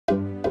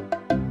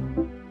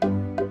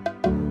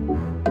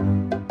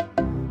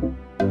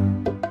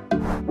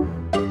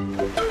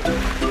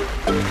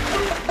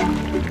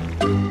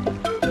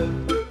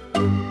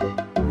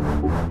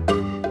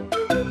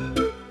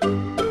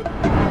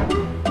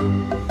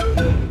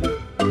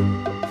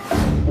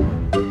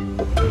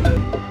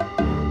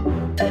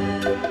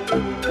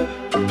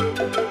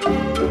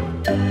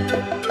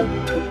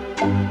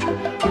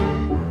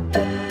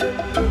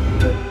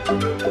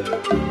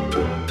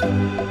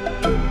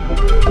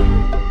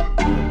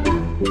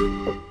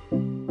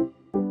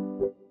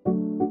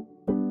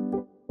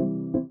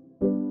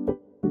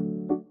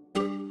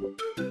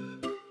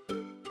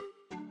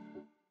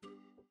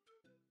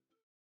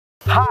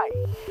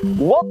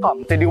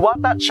Welcome to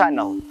Diwata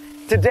channel.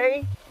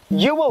 Today,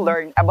 you will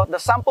learn about the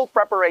sample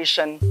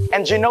preparation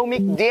and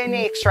genomic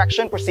DNA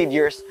extraction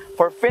procedures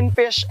for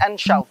finfish and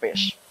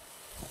shellfish.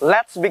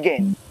 Let's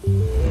begin.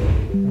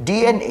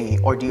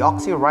 DNA, or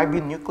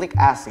deoxyribonucleic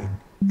acid,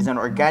 is an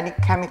organic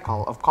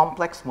chemical of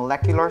complex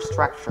molecular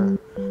structure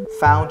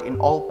found in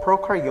all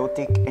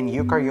prokaryotic and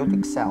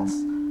eukaryotic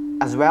cells,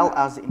 as well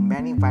as in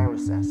many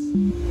viruses.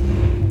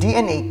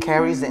 DNA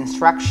carries the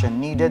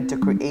instruction needed to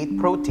create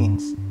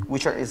proteins,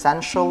 which are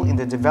essential in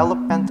the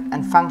development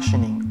and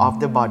functioning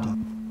of the body.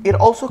 It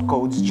also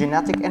codes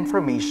genetic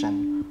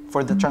information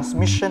for the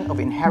transmission of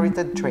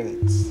inherited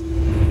traits.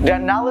 The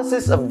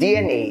analysis of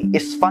DNA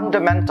is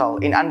fundamental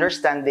in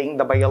understanding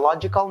the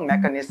biological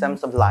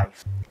mechanisms of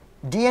life.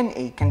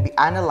 DNA can be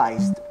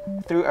analyzed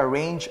through a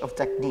range of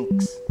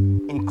techniques,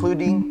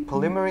 including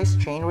polymerase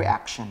chain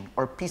reaction,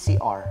 or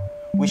PCR,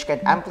 which can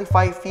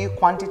amplify few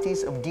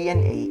quantities of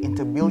DNA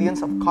into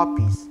billions of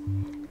copies,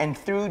 and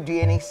through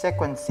DNA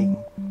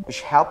sequencing,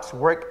 which helps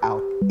work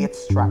out its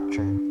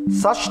structure.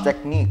 Such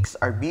techniques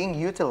are being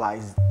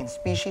utilized in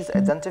species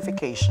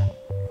identification,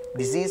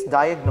 disease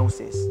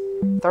diagnosis,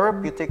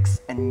 therapeutics,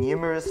 and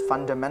numerous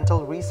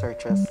fundamental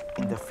researches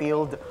in the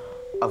field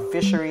of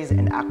fisheries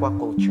and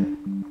aquaculture.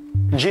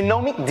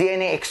 Genomic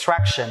DNA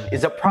extraction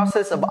is a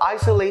process of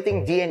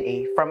isolating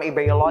DNA from a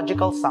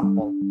biological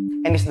sample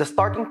and is the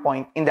starting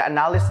point in the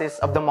analysis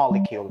of the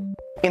molecule.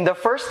 In the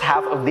first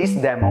half of this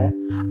demo,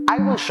 I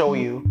will show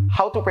you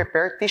how to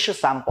prepare tissue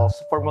samples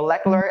for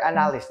molecular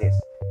analysis,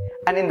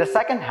 and in the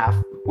second half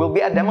will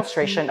be a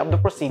demonstration of the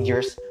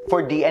procedures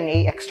for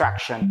DNA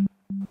extraction.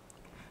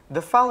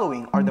 The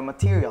following are the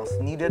materials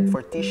needed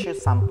for tissue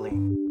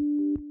sampling.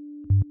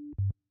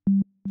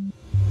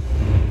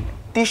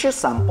 Tissue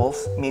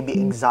samples may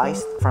be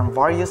excised from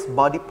various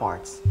body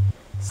parts,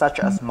 such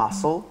as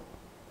muscle,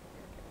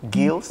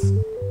 gills,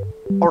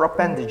 or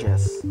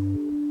appendages.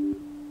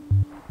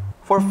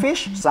 For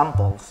fish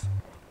samples,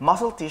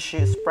 muscle tissue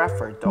is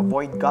preferred to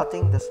avoid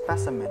gutting the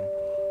specimen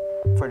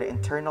for the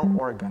internal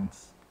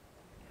organs.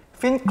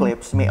 Fin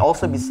clips may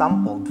also be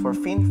sampled for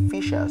fin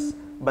fishes,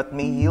 but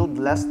may yield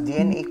less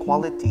DNA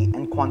quality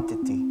and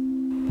quantity.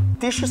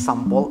 Tissue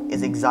sample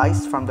is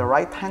excised from the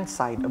right-hand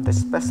side of the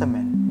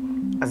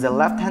specimen, as the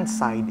left-hand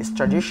side is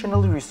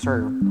traditionally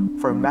reserved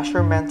for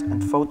measurement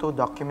and photo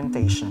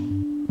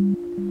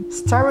documentation.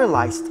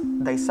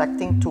 Sterilized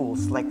dissecting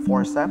tools like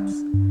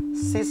forceps,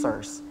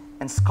 scissors,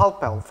 and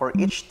scalpel for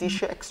each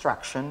tissue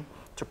extraction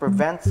to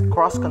prevent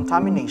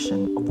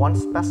cross-contamination of one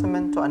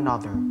specimen to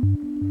another.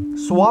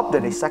 Swab the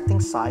dissecting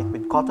site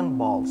with cotton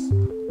balls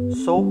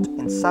soaked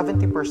in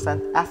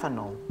 70%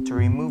 ethanol to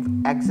remove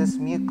excess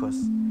mucus,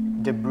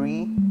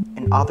 debris,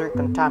 and other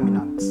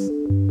contaminants.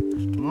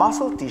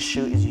 Muscle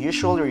tissue is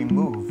usually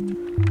removed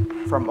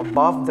from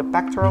above the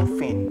pectoral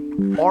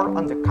fin or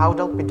on the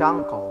caudal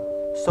peduncle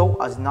so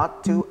as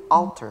not to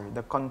alter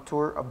the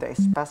contour of the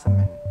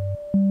specimen.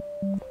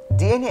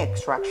 DNA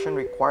extraction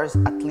requires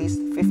at least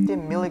 50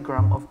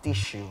 mg of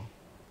tissue.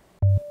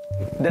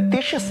 The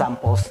tissue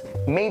samples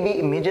may be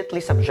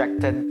immediately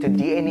subjected to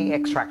DNA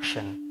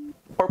extraction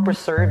or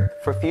preserved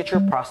for future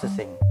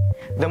processing.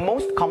 The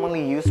most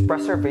commonly used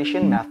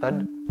preservation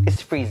method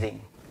is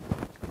freezing.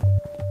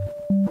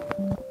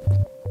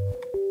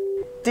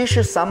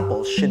 Tissue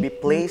samples should be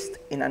placed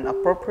in an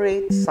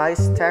appropriate size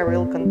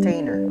sterile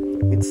container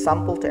with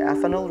sample to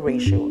ethanol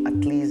ratio at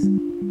least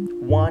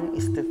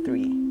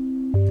 1:3.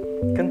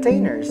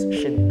 Containers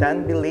should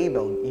then be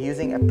labeled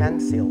using a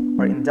pencil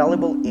or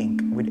indelible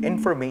ink with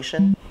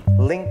information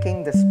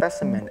linking the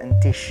specimen and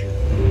tissue.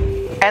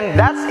 And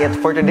that's it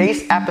for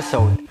today's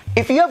episode.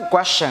 If you have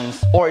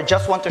questions or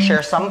just want to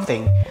share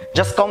something,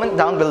 just comment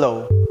down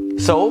below.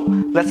 So,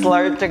 let's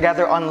learn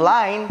together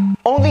online,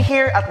 only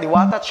here at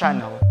Diwata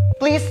channel.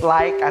 Please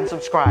like and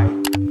subscribe.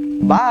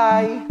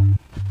 Bye!